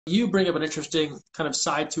You bring up an interesting kind of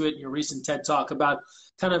side to it in your recent TED Talk about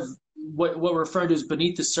kind of what we're referring to as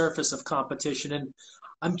beneath the surface of competition. And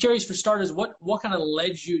I'm curious, for starters, what kind of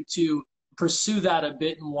led you to pursue that a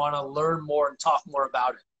bit and want to learn more and talk more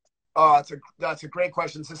about it? Oh, that's a great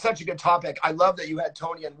question. It's such a good topic. I love that you had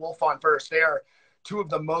Tony and Wolf on first. They are two of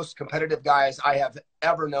the most competitive guys I have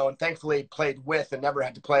ever known. Thankfully, played with and never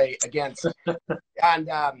had to play against. And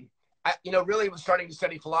I really was starting to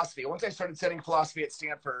study philosophy. Once I started studying philosophy at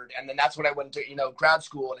Stanford, and then that's when I went to grad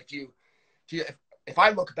school. And if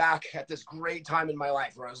I look back at this great time in my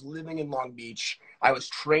life where I was living in Long Beach, I was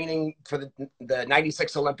training for the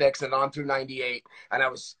 96 Olympics and on through 98. And I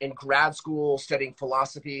was in grad school studying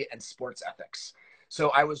philosophy and sports ethics. So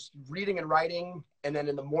I was reading and writing, and then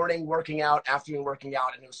in the morning working out, afternoon working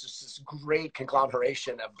out. And it was just this great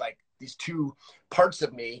conglomeration of like these two parts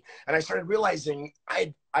of me. And I started realizing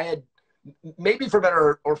I had, maybe for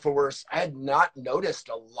better or for worse, I had not noticed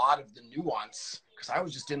a lot of the nuance because I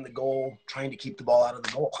was just in the goal trying to keep the ball out of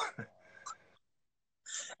the goal.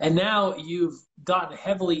 And now you've gotten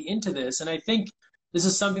heavily into this, and I think this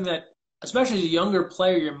is something that, especially as a younger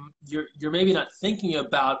player, you're maybe not thinking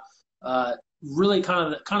about really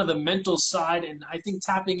kind of the mental side, and I think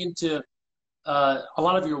tapping into a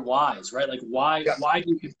lot of your whys, right? Like why do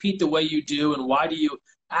you compete the way you do, and why do you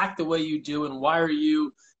act the way you do, and why are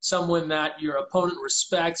you someone that your opponent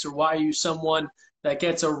respects, or why are you someone that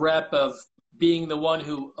gets a rep of being the one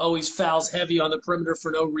who always fouls heavy on the perimeter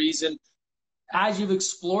for no reason? As you've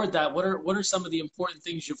explored that, what are some of the important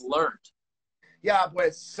things you've learned? Yeah, but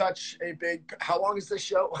it's such a big. How long is this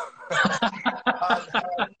show? I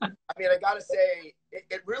mean, I gotta say,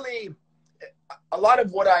 it really, a lot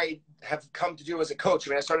of what I have come to do as a coach. I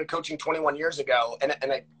mean, I started coaching 21 years ago, and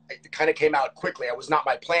it kind of came out quickly. It was not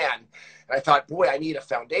my plan. And I thought, boy, I need a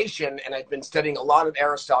foundation. And I've been studying a lot of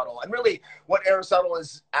Aristotle. And really what Aristotle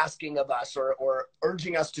is asking of us or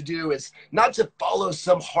urging us to do is not to follow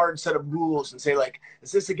some hard set of rules and say, like,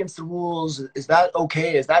 is this against the rules? Is that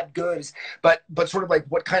okay? Is that good? But sort of like,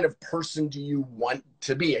 what kind of person do you want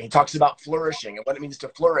to be? And he talks about flourishing and what it means to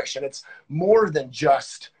flourish. And it's more than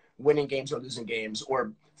just winning games or losing games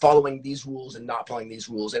or following these rules and not following these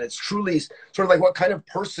rules. And it's truly sort of like, what kind of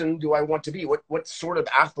person do I want to be? What sort of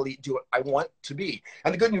athlete do I want to be?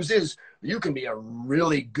 And the good news is you can be a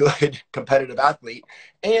really good competitive athlete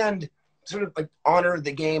and sort of like honor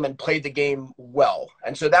the game and play the game well.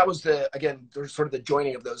 And so that was there's sort of the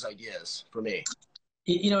joining of those ideas for me.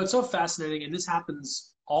 It's so fascinating, and this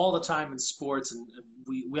happens all the time in sports, and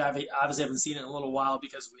we obviously haven't seen it in a little while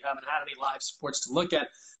because we haven't had any live sports to look at.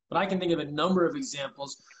 But I can think of a number of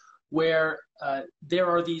examples where there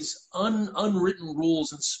are these unwritten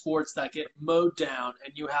rules in sports that get mowed down,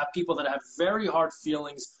 and you have people that have very hard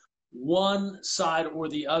feelings, one side or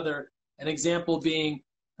the other. An example being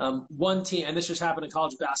one team, and this just happened in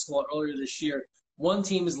college basketball earlier this year, one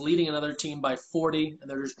team is leading another team by 40, and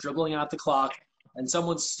they're just dribbling out the clock, and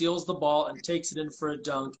someone steals the ball and takes it in for a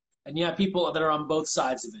dunk. And you have people that are on both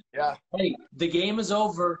sides of it. Yeah. Hey, the game is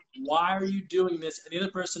over. Why are you doing this? And the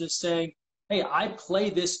other person is saying, hey, I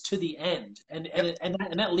play this to the end. And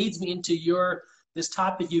that leads me into this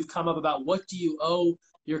topic you've come up about what do you owe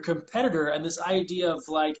your competitor, and this idea of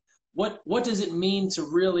like, what does it mean to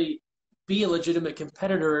really be a legitimate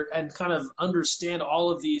competitor and kind of understand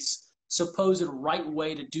all of these supposed right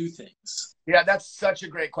way to do things? Yeah, that's such a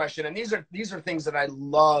great question. And these are things that I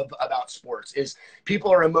love about sports is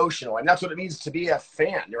people are emotional, and that's what it means to be a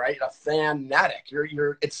fan, right? A fanatic.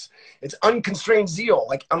 It's unconstrained zeal.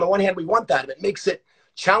 Like on the one hand, we want that, but it makes it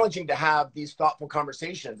challenging to have these thoughtful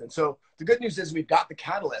conversations. And so the good news is we've got the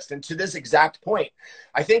catalyst. And to this exact point,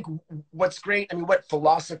 I think what's great, I mean, what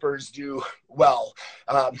philosophers do well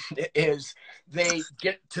is they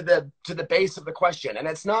get to the base of the question. And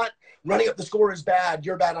it's not running up the score is bad,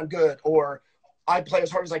 you're bad, I'm good, or I play as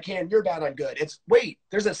hard as I can, you're bad, I'm good. It's, wait,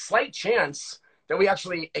 there's a slight chance that we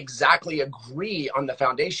actually exactly agree on the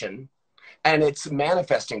foundation, and it's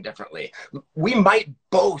manifesting differently. We might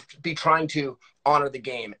both be trying to honor the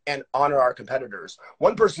game and honor our competitors.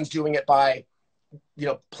 One person's doing it by,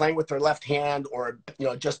 playing with their left hand or,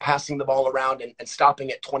 just passing the ball around and stopping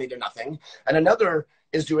it 20-0. And another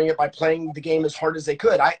is doing it by playing the game as hard as they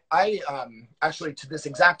could. I actually, to this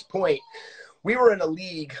exact point, we were in a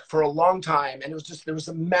league for a long time, and there was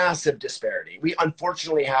a massive disparity. We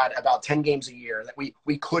unfortunately had about 10 games a year that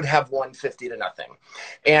we could have won 50-0.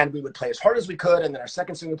 And we would play as hard as we could, and then our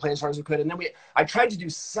second string would play as hard as we could. And then I tried to do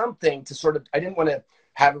something to sort of, I didn't want to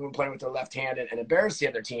have everyone playing with their left hand and embarrass the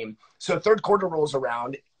other team. So third quarter rolls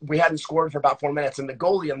around. We hadn't scored for about 4 minutes, and the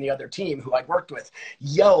goalie on the other team, who I'd worked with,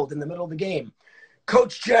 yelled in the middle of the game,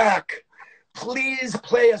 "Coach Jack, please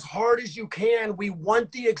play as hard as you can. We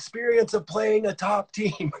want the experience of playing a top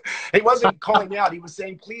team. He wasn't calling me out. He was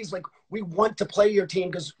saying, please, like, we want to play your team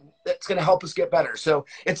because it's going to help us get better. So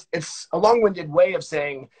it's a long-winded way of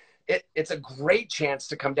saying it's a great chance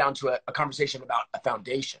to come down to a conversation about a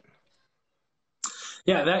foundation.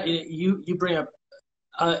 Yeah, that you bring up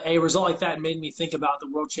a result like that made me think about the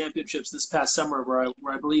World Championships this past summer, where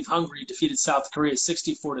I believe Hungary defeated South Korea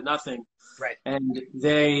 64-0. Right. And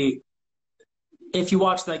if you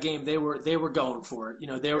watch that game, they were going for it. You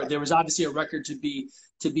know, there was obviously a record to be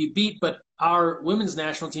beat, but our women's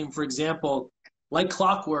national team, for example, like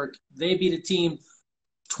clockwork, they beat a team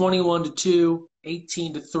 21-2,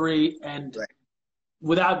 18-3, and Right.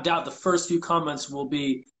 without doubt, the first few comments will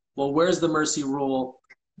be, well, where's the mercy rule?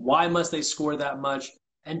 Why must they score that much?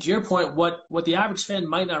 And to your point, what the average fan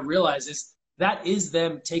might not realize is that is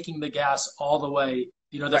them taking the gas all the way,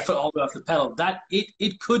 you know, their foot all the way off the pedal. That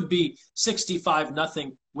it could be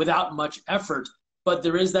 65-0 without much effort, but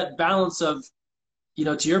there is that balance of, you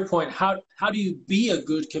know, to your point, how do you be a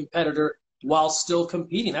good competitor while still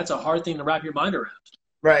competing? That's a hard thing to wrap your mind around.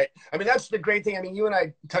 Right. I mean, that's the great thing. I mean, you and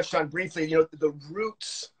I touched on briefly, you know, the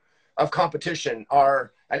roots of competition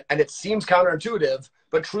are, and it seems counterintuitive,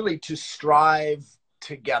 but truly to strive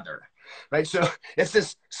together, right? So it's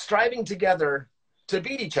this striving together to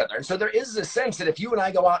beat each other. And so there is a sense that if you and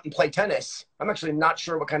I go out and play tennis, I'm actually not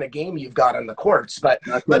sure what kind of game you've got on the courts, but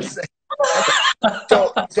let's say,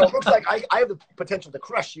 so it looks like I have the potential to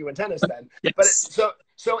crush you in tennis then. Yes. But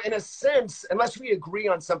so in a sense, unless we agree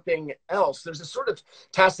on something else, there's a sort of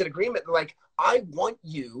tacit agreement that, like, I want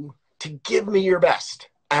you to give me your best,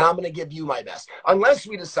 and I'm going to give you my best. Unless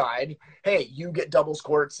we decide, hey, you get doubles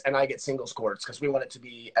courts and I get singles courts because we want it to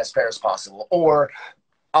be as fair as possible. Or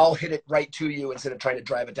I'll hit it right to you instead of trying to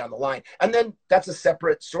drive it down the line. And then that's a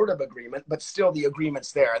separate sort of agreement, but still the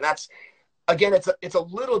agreement's there. And that's, again, it's a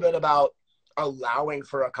little bit about allowing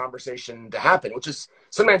for a conversation to happen, which is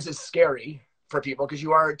sometimes is scary for people because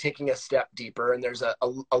you are taking a step deeper and there's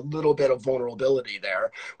a little bit of vulnerability there,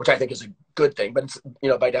 which I think is a good thing, but it's, you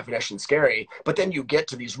know, by definition scary. But then you get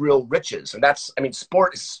to these real riches, and that's, I mean,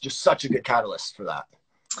 sport is just such a good catalyst for that.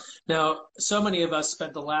 Now, so many of us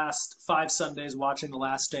spent the last 5 Sundays watching The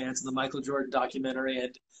Last Dance and the Michael Jordan documentary,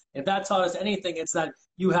 and if that taught us anything, it's that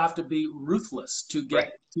you have to be ruthless to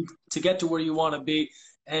get to get to where you want to be,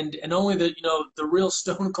 and only the, you know, the real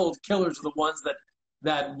stone cold killers are the ones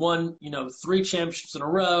that won, you know, 3 championships in a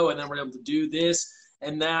row, and then were able to do this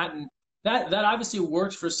and that, and that obviously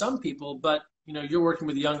works for some people. But, you know, you're working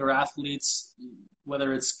with younger athletes,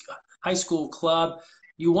 whether it's high school, club,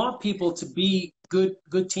 you want people to be good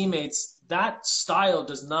teammates. That style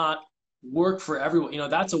does not work for everyone. You know,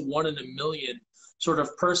 that's a 1 in a million sort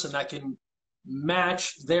of person that can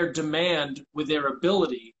match their demand with their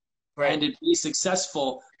ability and it be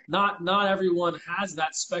successful. Not everyone has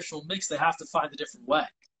that special mix. They have to find a different way.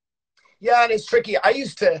 Yeah, and it's tricky. I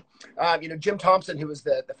used to, you know, Jim Thompson, who was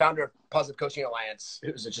the founder of Positive Coaching Alliance,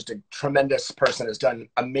 who's just a tremendous person, has done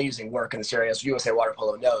amazing work in this area, as USA Water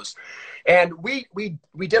Polo knows. And we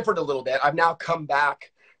differed a little bit. I've now come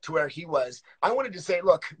back to where he was. I wanted to say,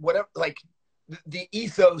 look, whatever, like, the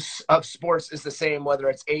ethos of sports is the same, whether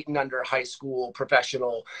it's 8 and under, high school,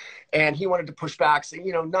 professional. And he wanted to push back, saying,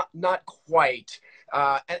 you know, not quite.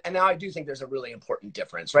 And now I do think there's a really important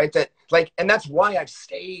difference, right? That, like, and that's why I've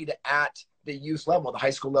stayed at the youth level, the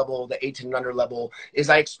high school level, the 18 and under level, is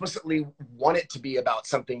I explicitly want it to be about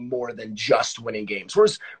something more than just winning games.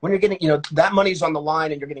 Whereas when you're getting, you know, that money's on the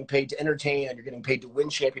line and you're getting paid to entertain and you're getting paid to win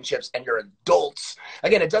championships and you're adults,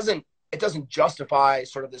 again, it doesn't justify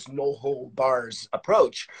sort of this no hold bars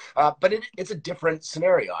approach, but it's a different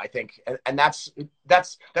scenario, I think, and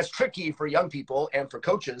that's tricky for young people and for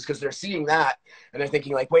coaches because they're seeing that and they're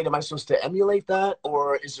thinking, like, wait, am I supposed to emulate that,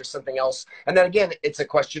 or is there something else? And then again, it's a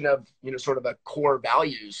question of, you know, sort of a core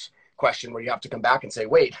values question where you have to come back and say,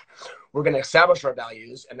 wait, we're going to establish our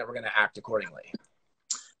values and then we're going to act accordingly.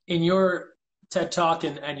 In your TED Talk,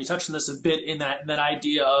 and you touched on this a bit in that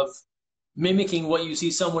idea of mimicking what you see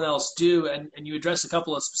someone else do, and you address a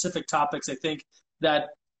couple of specific topics, I think,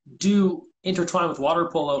 that do intertwine with water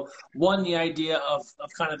polo. One, the idea of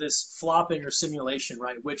kind of this flopping or simulation,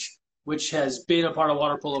 right, which has been a part of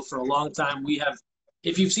water polo for a long time. We have,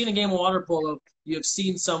 if you've seen a game of water polo, you have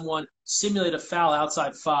seen someone simulate a foul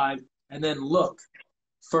outside 5 and then look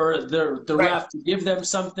for the ref to give them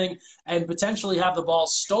something and potentially have the ball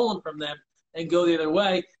stolen from them and go the other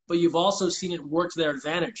way. But you've also seen it work to their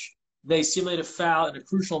advantage. They simulate a foul in a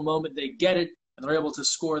crucial moment, they get it, and they're able to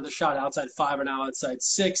score the shot outside 5 or now outside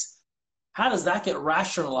 6. How does that get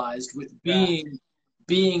rationalized with being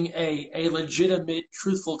a legitimate,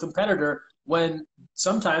 truthful competitor when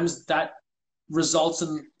sometimes that results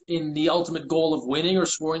in the ultimate goal of winning or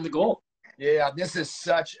scoring the goal. Yeah, this is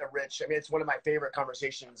such a rich, I mean, it's one of my favorite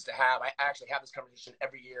conversations to have. I actually have this conversation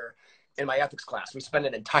every year in my ethics class. We spend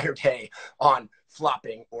an entire day on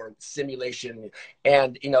flopping or simulation.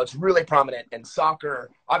 And, you know, it's really prominent in soccer.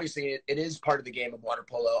 Obviously, it is part of the game of water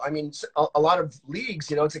polo. I mean, a lot of leagues,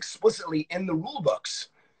 you know, it's explicitly in the rule books.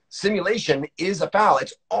 Simulation is a foul.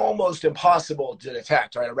 It's almost impossible to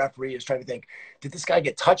detect, right? A referee is trying to think, did this guy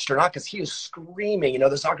get touched or not? Because he is screaming. You know,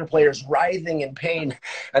 the soccer player is writhing in pain.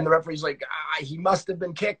 And the referee's like, he must have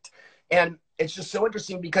been kicked. And it's just so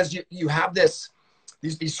interesting because you have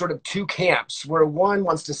these sort of two camps where one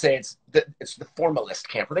wants to say it's the formalist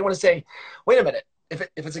camp, where they want to say, wait a minute, if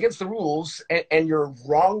it's against the rules and you're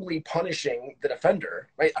wrongly punishing the defender,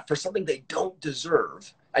 right, for something they don't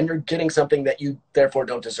deserve, and you're getting something that you therefore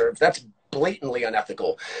don't deserve, that's blatantly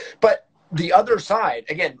unethical. But the other side,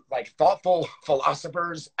 again, like thoughtful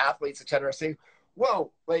philosophers, athletes, etc., say, whoa,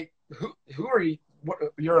 like who are you? What,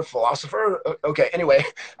 you're a philosopher? Okay, anyway,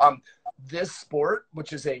 this sport,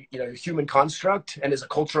 which is a human construct and is a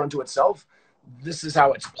culture unto itself, this is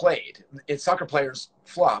how it's played. Soccer players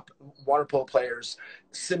flop, water polo players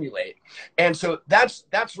simulate, and so that's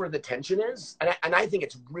where the tension is, and I think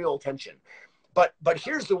it's real tension. But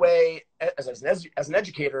here's the way, as an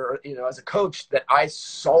educator, as a coach, that I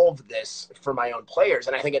solve this for my own players,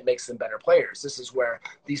 and I think it makes them better players. This is where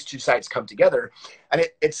these two sides come together, and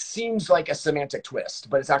it seems like a semantic twist,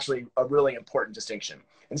 but it's actually a really important distinction.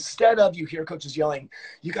 Instead of, you hear coaches yelling,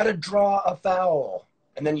 you got to draw a foul,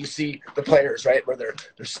 and then you see the players, right, where they're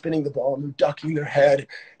spinning the ball and they're ducking their head.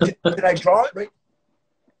 Did I draw it? Right?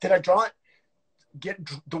 Did I draw it? Get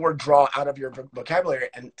the word draw out of your vocabulary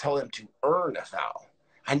and tell them to earn a foul.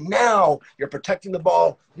 And now you're protecting the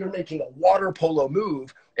ball. You're making a water polo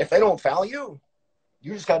move. If they don't foul you,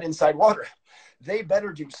 you just got inside water. They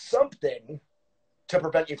better do something to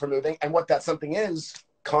prevent you from moving. And what that something is,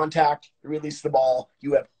 contact, release the ball.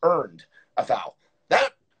 You have earned a foul.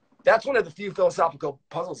 That's one of the few philosophical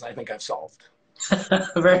puzzles I think I've solved.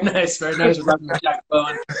 Very nice, very nice. We're talking about Jack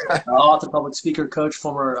Bowen, author, public speaker, coach,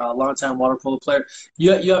 former longtime water polo player.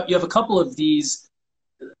 You have a couple of these,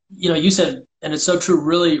 you said, and it's so true,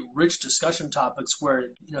 really rich discussion topics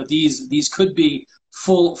where these could be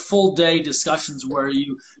full day discussions where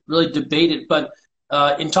you really debate it. But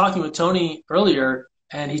in talking with Tony earlier,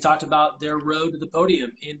 and he talked about their road to the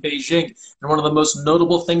podium in Beijing, and one of the most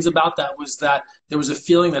notable things about that was that there was a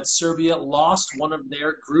feeling that Serbia lost one of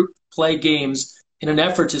their group play games in an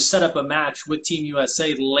effort to set up a match with Team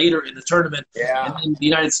USA later in the tournament. Yeah. And then the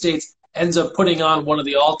United States ends up putting on one of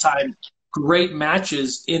the all-time great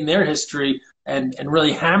matches in their history and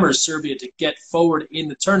really hammers Serbia to get forward in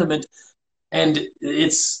the tournament. And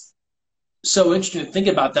it's so interesting to think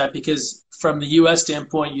about that because from the U.S.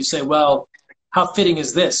 standpoint, you say, well, how fitting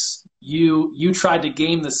is this? You tried to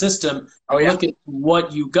game the system and look at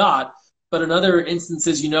what you got. But in other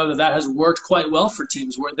instances, that has worked quite well for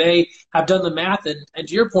teams where they have done the math. And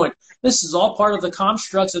to your point, this is all part of the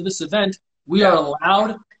constructs of this event. We are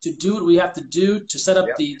allowed to do what we have to do to set up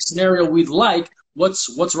the scenario we'd like.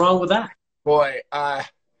 What's wrong with that? Boy,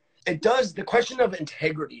 it does. The question of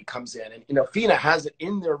integrity comes in, and FINA has it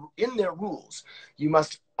in their rules. You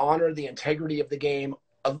must honor the integrity of the game.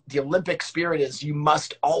 The Olympic spirit is you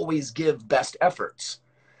must always give best efforts.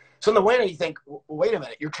 So in the way you think, wait a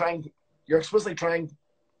minute, you're explicitly trying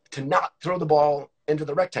to not throw the ball into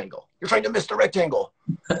the rectangle. You're trying to miss the rectangle.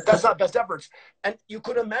 That's not best efforts. And you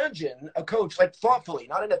could imagine a coach, like thoughtfully,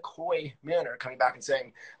 not in a coy manner, coming back and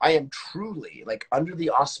saying, I am truly, like under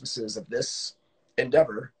the auspices of this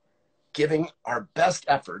endeavor, giving our best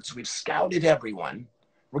efforts. We've scouted everyone.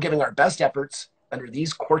 We're giving our best efforts under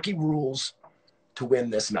these quirky rules to win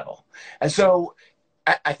this medal. And so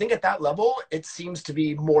I think at that level, it seems to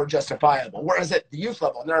be more justifiable. Whereas at the youth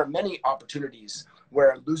level, there are many opportunities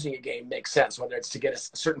where losing a game makes sense, whether it's to get a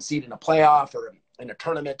certain seed in a playoff or in a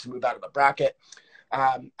tournament to move out of a bracket.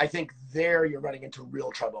 I think there you're running into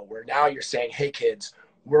real trouble where now you're saying, hey, kids,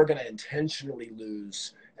 we're going to intentionally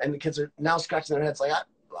lose. And the kids are now scratching their heads like,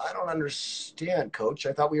 I don't understand, coach.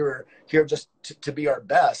 I thought we were here just to be our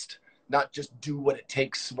best, not just do what it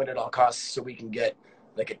takes, what it all costs so we can get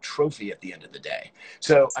like a trophy at the end of the day.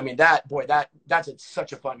 So, I mean, that's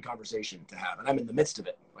such a fun conversation to have. And I'm in the midst of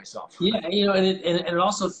it myself. Yeah. And it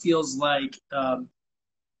also feels like,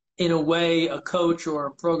 in a way, a coach or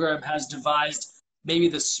a program has devised maybe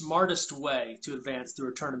the smartest way to advance through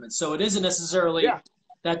a tournament. So it isn't necessarily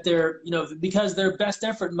that they're, because their best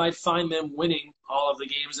effort might find them winning all of the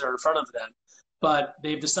games that are in front of them, but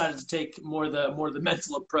they've decided to take more the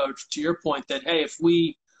mental approach to your point that, hey, if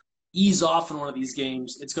we ease off in one of these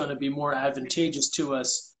games, it's going to be more advantageous to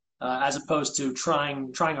us as opposed to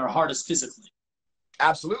trying our hardest physically.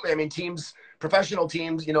 Absolutely. I mean, professional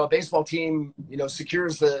teams, a baseball team,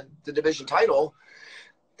 secures the division title.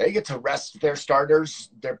 They get to rest their starters.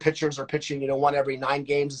 Their pitchers are pitching, one every 9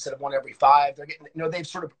 games instead of one every 5. They're getting, they've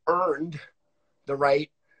sort of earned the right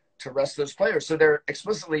to rest those players. So they're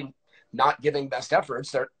explicitly not giving best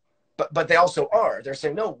efforts. But they also are. They're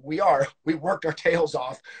saying, no, we worked our tails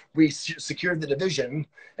off. We secured the division,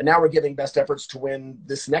 and now we're giving best efforts to win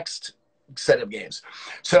this next set of games.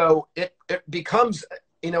 So it becomes,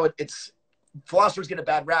 it's philosophers get a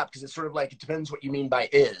bad rap because it's sort of like, it depends what you mean by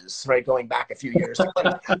is, right? Going back a few years,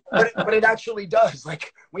 but it actually does.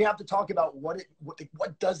 Like, we have to talk about what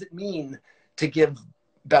does it mean to give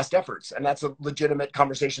best efforts, and that's a legitimate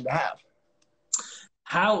conversation to have.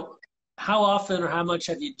 How often or how much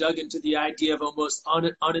have you dug into the idea of almost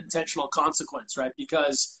unintentional consequence, right?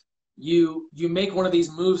 Because you make one of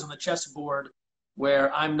these moves on the chessboard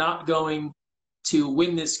where I'm not going to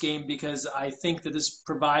win this game because I think that this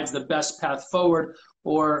provides the best path forward,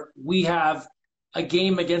 or we have a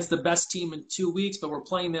game against the best team in 2 weeks, but we're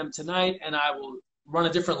playing them tonight, and I will run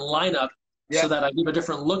a different lineup so that I give a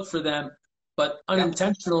different look for them. But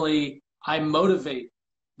unintentionally, I motivate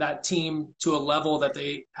that team to a level that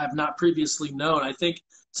they have not previously known. I think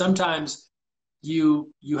sometimes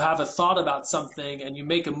you have a thought about something and you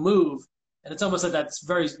make a move, and it's almost like that's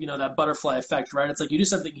very, that butterfly effect, right? It's like you do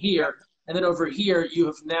something here, and then over here you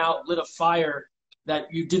have now lit a fire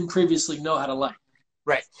that you didn't previously know how to light.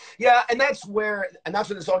 Right. Yeah, and that's where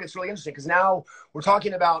this all gets really interesting, because now we're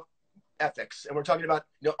talking about ethics, and we're talking about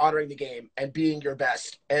honoring the game and being your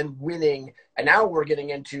best and winning, and now we're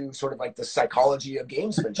getting into sort of like the psychology of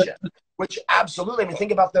gamesmanship, which absolutely, I mean,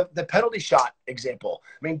 think about the penalty shot example.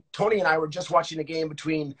 I mean, Tony and I were just watching a game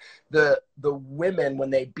between the women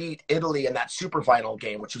when they beat Italy in that super final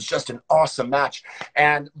game, which was just an awesome match.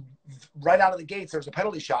 And right out of the gates, there's a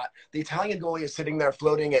penalty shot. The Italian goalie is sitting there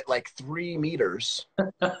floating at like 3 meters.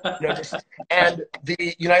 And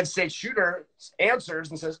the United States shooter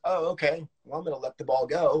answers and says, oh, okay, well, I'm going to let the ball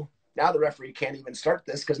go. Now the referee can't even start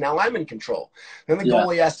this because now I'm in control. Then the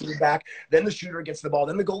goalie has to be back. Then the shooter gets the ball.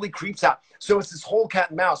 Then the goalie creeps out. So it's this whole cat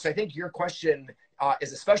and mouse. So I think your question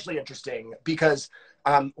is especially interesting because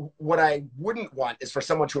what I wouldn't want is for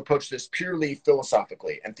someone to approach this purely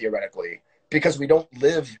philosophically and theoretically, because we don't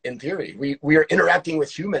live in theory. We are interacting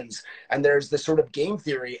with humans, and there's this sort of game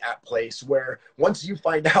theory at place where once you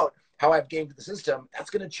find out how I've gamed the system, that's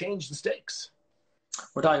going to change the stakes.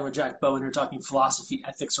 We're talking with Jack Bowen. We're talking philosophy,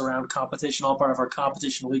 ethics around competition, all part of our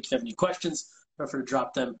competition week. If you have any questions, feel free to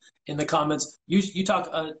drop them in the comments. You talk,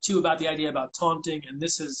 too, about the idea about taunting, and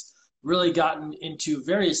this has really gotten into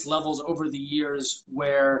various levels over the years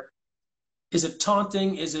where is it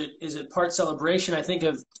taunting? Is it part celebration? I think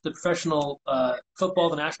of the professional football,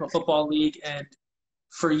 the National Football League, and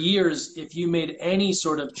for years, if you made any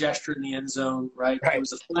sort of gesture in the end zone, right, there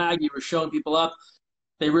was a flag, you were showing people up.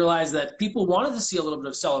 They realized that people wanted to see a little bit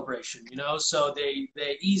of celebration, so they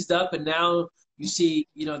eased up, and now you see,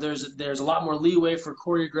 there's a lot more leeway for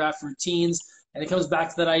choreographed routines, and it comes back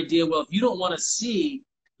to that idea, well, if you don't want to see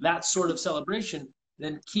that sort of celebration,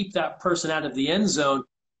 then keep that person out of the end zone.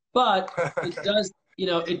 But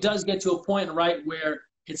it does get to a point, right, where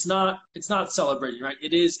it's not celebrating, right?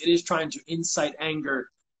 It is trying to incite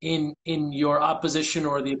anger in your opposition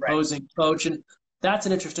or the opposing coach, and that's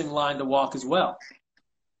an interesting line to walk as well.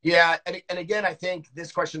 Yeah, and again, I think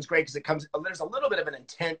this question is great because there's a little bit of an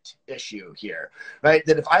intent issue here, right?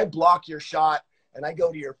 That if I block your shot and I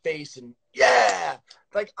go to your face and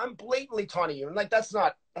like I'm blatantly taunting you, and like that's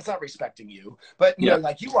not respecting you. But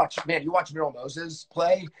like you watch Merrill Moses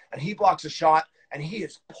play, and he blocks a shot, and he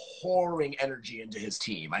is pouring energy into his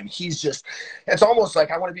team. I mean, it's almost like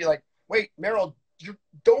I want to be like, wait, Merrill, you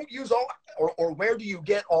don't use all, or where do you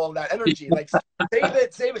get all of that energy? Like,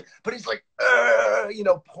 save it. But he's like,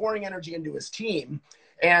 pouring energy into his team.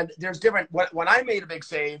 And there's different. When I made a big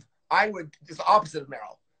save, it's the opposite of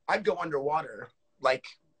Merrill. I'd go underwater, like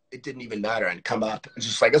it didn't even matter, and come up and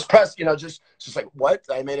just like, let's press, just like, what?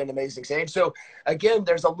 I made an amazing save. So again,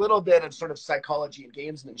 there's a little bit of sort of psychology and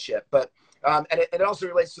gamesmanship, but and it also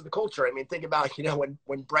relates to the culture. I mean, think about,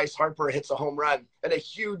 when Bryce Harper hits a home run in a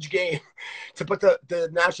huge game to put the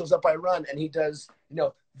Nationals up by a run, and he does,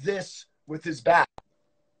 this with his bat.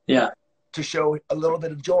 Yeah. To show a little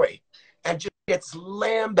bit of joy, and just gets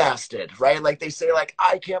lambasted, right? Like they say, like,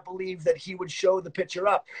 I can't believe that he would show the pitcher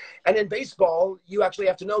up. And in baseball, you actually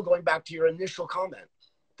have to know, going back to your initial comment,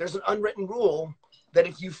 there's an unwritten rule that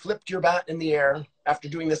if you flipped your bat in the air after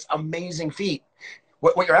doing this amazing feat,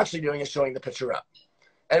 what you're actually doing is showing the pitcher up.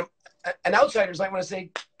 And and outsiders might want to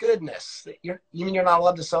say, goodness, you mean you're not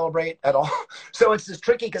allowed to celebrate at all? So it's just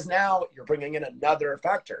tricky because now you're bringing in another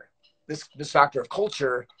factor, this factor of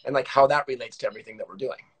culture and like how that relates to everything that we're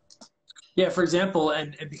doing. Yeah, for example,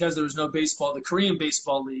 and because there was no baseball, the Korean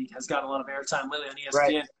Baseball League has gotten a lot of airtime lately on ESPN.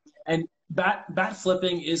 Right. And bat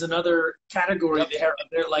flipping is another category there.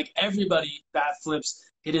 Like everybody bat flips.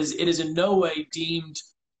 It is in no way deemed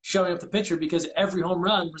showing up the pitcher because every home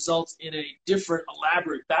run results in a different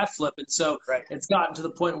elaborate bat flip. And so it's gotten to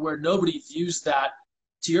the point where nobody views that,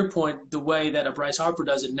 to your point, the way that a Bryce Harper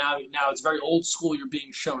does it now. Now it's very old school. You're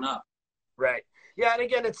being shown up. Right. Yeah, and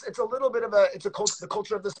again, it's a little bit of the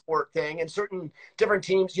culture of the sport thing, and certain different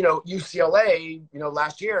teams. You know, UCLA. You know,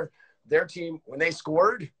 last year their team when they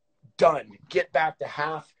scored, done. Get back to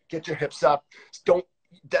half. Get your hips up. Don't.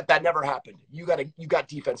 That never happened. You got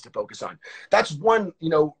defense to focus on. That's one,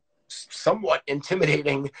 somewhat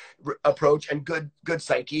intimidating approach and good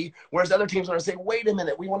psyche. Whereas other teams want to say, wait a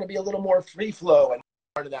minute, we want to be a little more free flow. And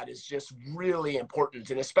part of that is just really important.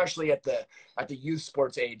 And especially at the youth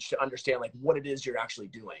sports age to understand like what it is you're actually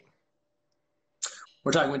doing.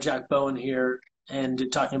 We're talking with Jack Bowen here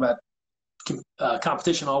and talking about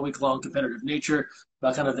competition all week long, competitive nature,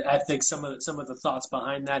 about kind of the ethics, some of the thoughts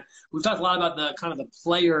behind that. We've talked a lot about the kind of the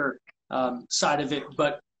player side of it,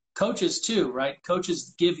 but coaches too, right?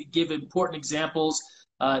 Coaches give important examples.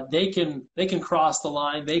 They can cross the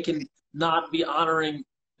line. They can not be honoring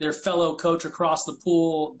their fellow coach across the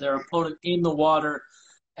pool, their opponent in the water,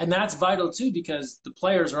 and that's vital too because the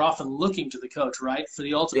players are often looking to the coach, right, for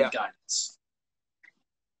the ultimate guidance.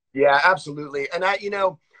 Yeah, absolutely. And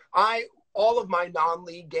all of my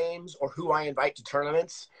non-league games or who I invite to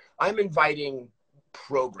tournaments, I'm inviting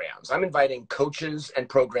programs. I'm inviting coaches and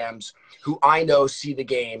programs who I know see the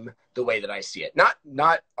game the way that I see it.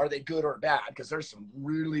 Not are they good or bad, because there's some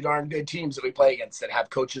really darn good teams that we play against that have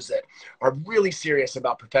coaches that are really serious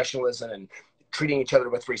about professionalism and treating each other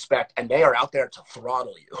with respect, and they are out there to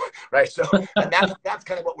throttle you, right? So, and that's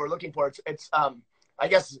kind of what we're looking for. It's I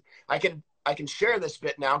guess I can share this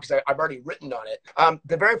bit now because I've already written on it.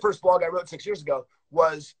 The very first blog I wrote 6 years ago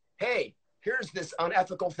was, hey, here's this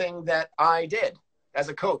unethical thing that I did as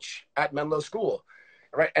a coach at Menlo School,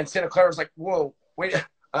 right? And Santa Clara was like, whoa, wait,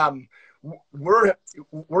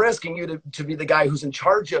 we're asking you to be the guy who's in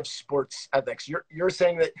charge of sports ethics. You're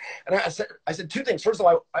saying that, and I said two things. First of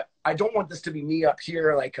all, I don't want this to be me up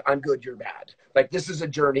here like I'm good, you're bad. Like this is a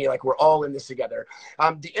journey. Like we're all in this together.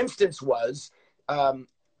 The instance was.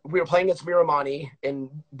 We were playing against Miramani in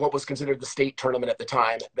what was considered the state tournament at the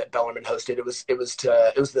time that Bellarmine hosted. It was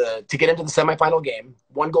to get into the semifinal game,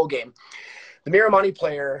 1-goal game. The Miramani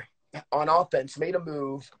player on offense made a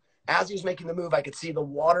move. As he was making the move, I could see the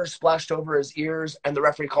water splashed over his ears, and the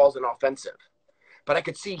referee calls an offensive. But I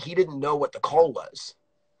could see he didn't know what the call was.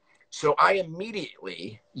 So I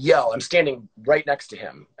immediately yell. I'm standing right next to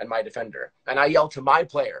him and my defender, and I yell to my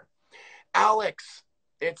player, Alex,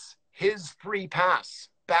 it's his free pass.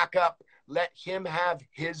 Back up, let him have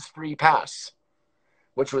his free pass,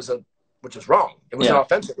 which was wrong. It was an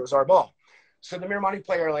offensive. It was our ball. So the Miramani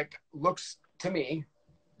player looks to me,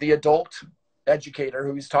 the adult educator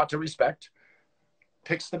who he's taught to respect,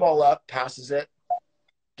 picks the ball up, passes it,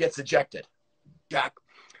 gets ejected. Jack,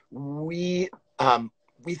 we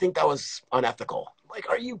think that was unethical. Like,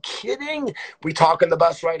 are you kidding? We talk on the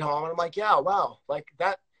bus ride home, and I'm like, yeah, wow, like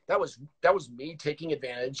that was me taking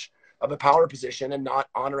advantage of a power position and not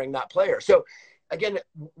honoring that player. So again,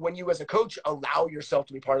 when you as a coach allow yourself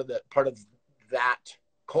to be part of that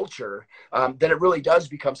culture, then it really does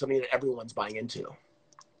become something that everyone's buying into.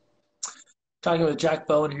 Talking with Jack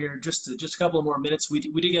Bowen here, just a couple of more minutes. We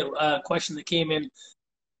did get a question that came in.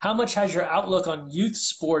 How much has your outlook on youth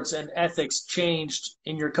sports and ethics changed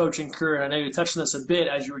in your coaching career? I know you touched on this a bit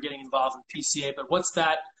as you were getting involved in PCA, but what's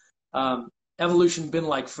that evolution been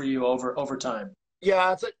like for you over time?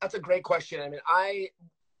 Yeah, that's a great question. I mean,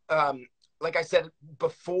 like I said,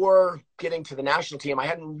 before getting to the national team, I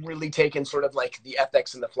hadn't really taken sort of like the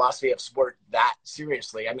ethics and the philosophy of sport that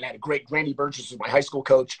seriously. I mean, I had a great Randy Burgess was my high school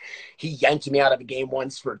coach. He yanked me out of a game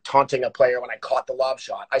once for taunting a player when I caught the lob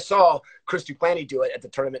shot. I saw Chris Duplanty do it at the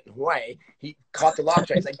tournament in Hawaii. He caught the lob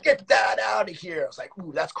shot. He's like, get that out of here. I was like,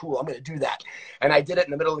 ooh, that's cool. I'm going to do that. And I did it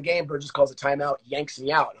in the middle of the game. Burgess calls a timeout, yanks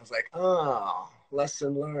me out. And I was like, oh,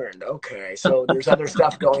 lesson learned. Okay, so there's other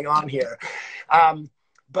stuff going on here.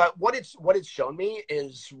 But what it's shown me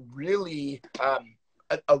is really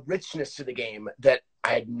a richness to the game that I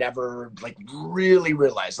had never like really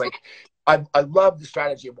realized. Like I love the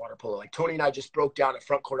strategy of water polo. Like Tony and I just broke down a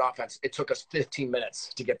front court offense. It took us 15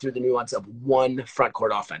 minutes to get through the nuance of one front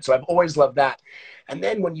court offense. So I've always loved that. And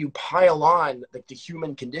then when you pile on like the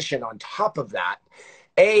human condition on top of that,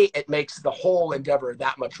 A, it makes the whole endeavor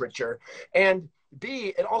that much richer. And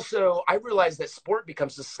B, it also, I realized that sport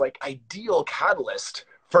becomes this like ideal catalyst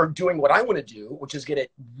for doing what I want to do, which is get at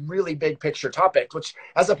really big picture topics, which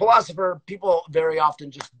as a philosopher, people very often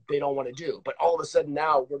just, they don't want to do. But all of a sudden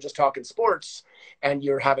now we're just talking sports and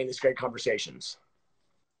you're having these great conversations.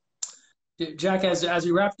 Jack, as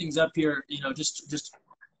we wrap things up here, just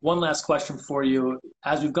one last question for you.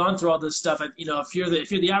 As we've gone through all this stuff, if you're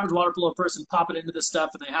the average water polo person popping into this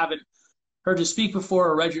stuff and they haven't heard you speak before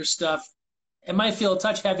or read your stuff, it might feel a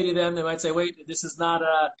touch heavy to them. They might say, wait, this is not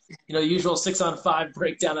a, usual 6-on-5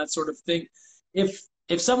 breakdown, that sort of thing. If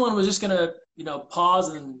someone was just going to, pause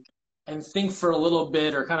and think for a little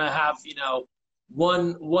bit or kind of have,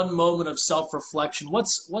 one moment of self-reflection,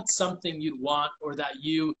 what's something you'd want or that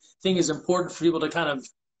you think is important for people to kind of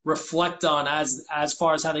reflect on as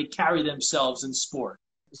far as how they carry themselves in sport?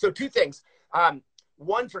 So two things.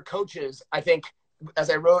 One, for coaches, I think,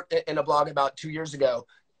 as I wrote in a blog about 2 years ago,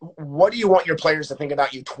 what do you want your players to think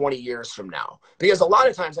about you 20 years from now? Because a lot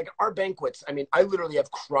of times, like our banquets, I mean, I literally have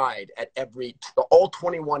cried at all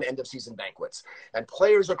 21 end of season banquets, and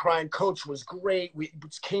players are crying. Coach was great. We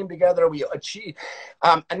came together. We achieved.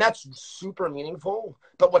 And that's super meaningful.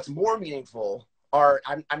 But what's more meaningful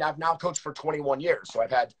I've now coached for 21 years. So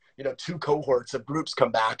I've had, 2 cohorts of groups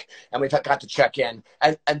come back and we've got to check in.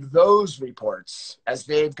 And those reports, as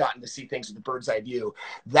they've gotten to see things with a bird's eye view,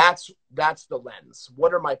 that's the lens.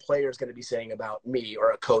 What are my players going to be saying about me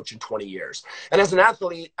or a coach in 20 years? And as an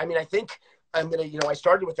athlete, I mean, I think I'm going to, I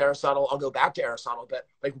started with Aristotle. I'll go back to Aristotle, but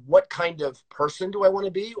like, what kind of person do I want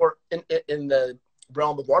to be? Or in the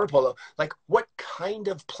realm of water polo, like what kind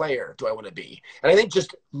of player do I want to be? And I think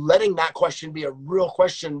just letting that question be a real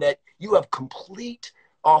question that you have complete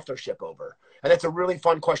authorship over. And it's a really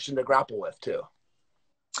fun question to grapple with too.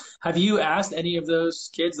 Have you asked any of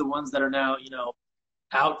those kids, the ones that are now,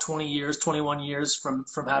 out 20 years, 21 years from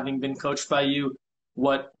having been coached by you,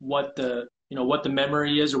 what the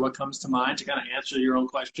memory is or what comes to mind to kind of answer your own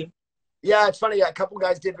question? Yeah, it's funny. A couple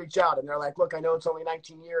guys did reach out and they're like, look, I know it's only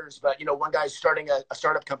 19 years, but, one guy's starting a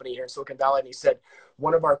startup company here in Silicon Valley. And he said,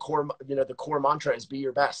 one of our core, the core mantra is be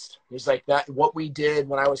your best. He's like, that what we did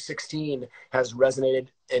when I was 16 has resonated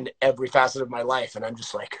in every facet of my life. And I'm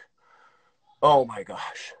just like, oh my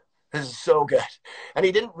gosh, this is so good. And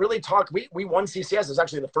he didn't really talk. We won CCS. It was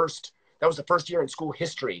actually that was the first year in school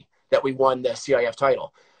history that we won the CIF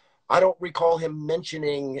title. I don't recall him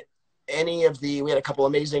mentioning any of we had a couple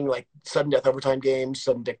amazing like sudden death overtime games,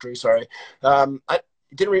 sudden victory. Sorry.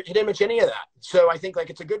 He didn't mention any of that. So I think like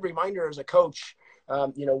it's a good reminder as a coach,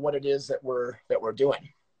 what it is that we're doing.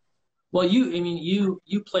 Well, you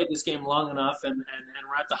played this game long enough and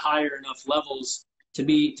were at the higher enough levels to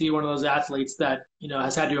be one of those athletes that,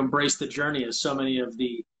 has had to embrace the journey, as so many of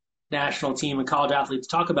the national team and college athletes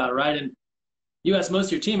talk about, right? And you ask most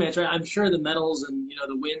of your teammates, right? I'm sure the medals and,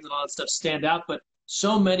 the wins and all that stuff stand out, but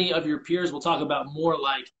so many of your peers will talk about more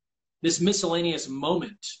like this miscellaneous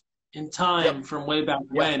moment in time from way back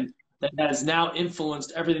when that has now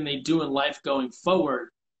influenced everything they do in life going forward.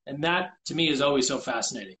 And that, to me, is always so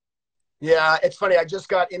fascinating. Yeah, it's funny. I just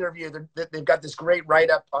got interviewed. They've got this great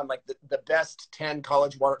write-up on like the best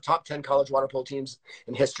top 10 college water polo teams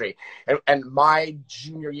in history. And my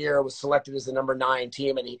junior year was selected as the number 9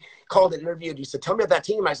 team. And he called and interviewed. He said, tell me about that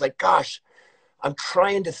team. I was like, gosh, I'm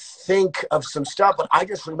trying to think of some stuff, but I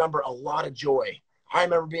just remember a lot of joy. I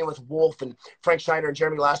remember being with Wolf and Frank Schneider and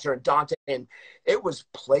Jeremy Lassiter and Dante, and it was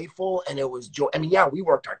playful and it was joy. I mean, yeah, we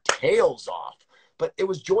worked our tails off, but it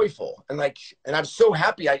was joyful. And I'm so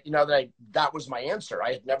happy that was my answer.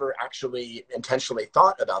 I had never actually intentionally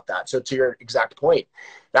thought about that. So to your exact point,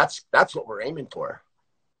 that's what we're aiming for.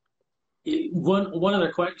 One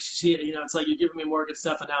other question, it's like you're giving me more good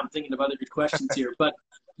stuff, and now I'm thinking of other good questions here. But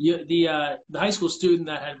the high school student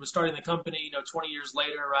that was starting the company, 20 years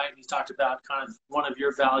later, right? He's talked about kind of one of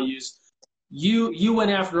your values. You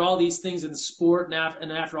went after all these things in sport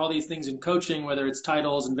and after all these things in coaching, whether it's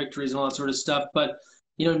titles and victories and all that sort of stuff. But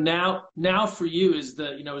now for you is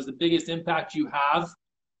the biggest impact you have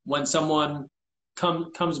when someone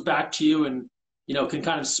comes back to you and can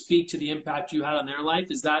kind of speak to the impact you had on their life.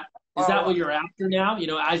 Is that what you're after now?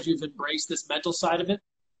 As you've embraced this mental side of it.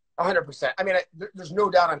 100%. I mean, there's no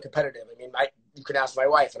doubt I'm competitive. I mean, you could ask my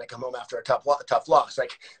wife, and I come home after a tough loss.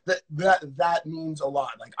 Like that means a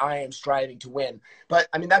lot. Like I am striving to win. But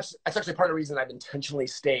I mean, that's actually part of the reason I've intentionally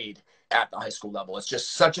stayed at the high school level. It's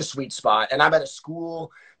just such a sweet spot. And I'm at a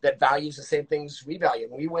school that values the same things we value.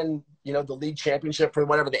 When we win, you know, the league championship for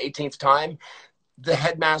whatever the 18th time, the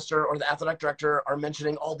headmaster or the athletic director are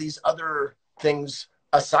mentioning all these other things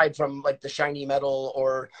aside from like the shiny medal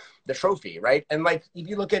or the trophy, right? And like, if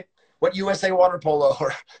you look at what USA Water Polo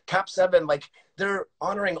or Cap 7, like they're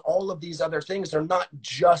honoring all of these other things. They're not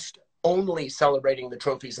just only celebrating the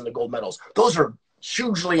trophies and the gold medals. Those are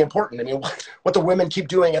hugely important. I mean, what the women keep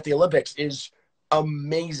doing at the Olympics is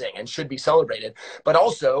amazing and should be celebrated. But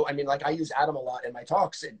also, I mean, like I use Adam a lot in my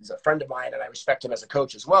talks. He's a friend of mine and I respect him as a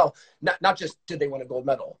coach as well. Not just did they win a gold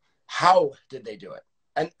medal, how did they do it?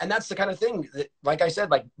 And that's the kind of thing that, like I said,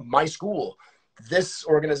 like my school, this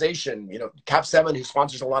organization, you know, Cap 7, who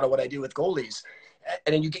sponsors a lot of what I do with goalies,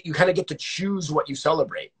 and then you kind of get to choose what you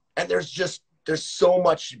celebrate. And there's so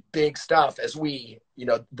much big stuff, as we, you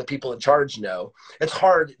know, the people in charge know. It's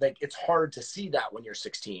hard to see that when you're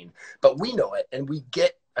 16, but we know it, and we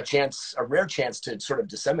get a rare chance to sort of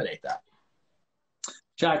disseminate that.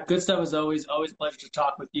 Jack, good stuff as always. Always a pleasure to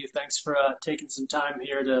talk with you. Thanks for taking some time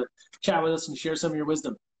here to chat with us and share some of your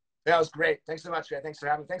wisdom. Yeah, it was great. Thanks so much, man. Thanks for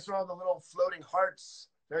having me. Thanks for all the little floating hearts.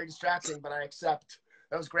 Very distracting, but I accept.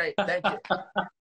 That was great. Thank you.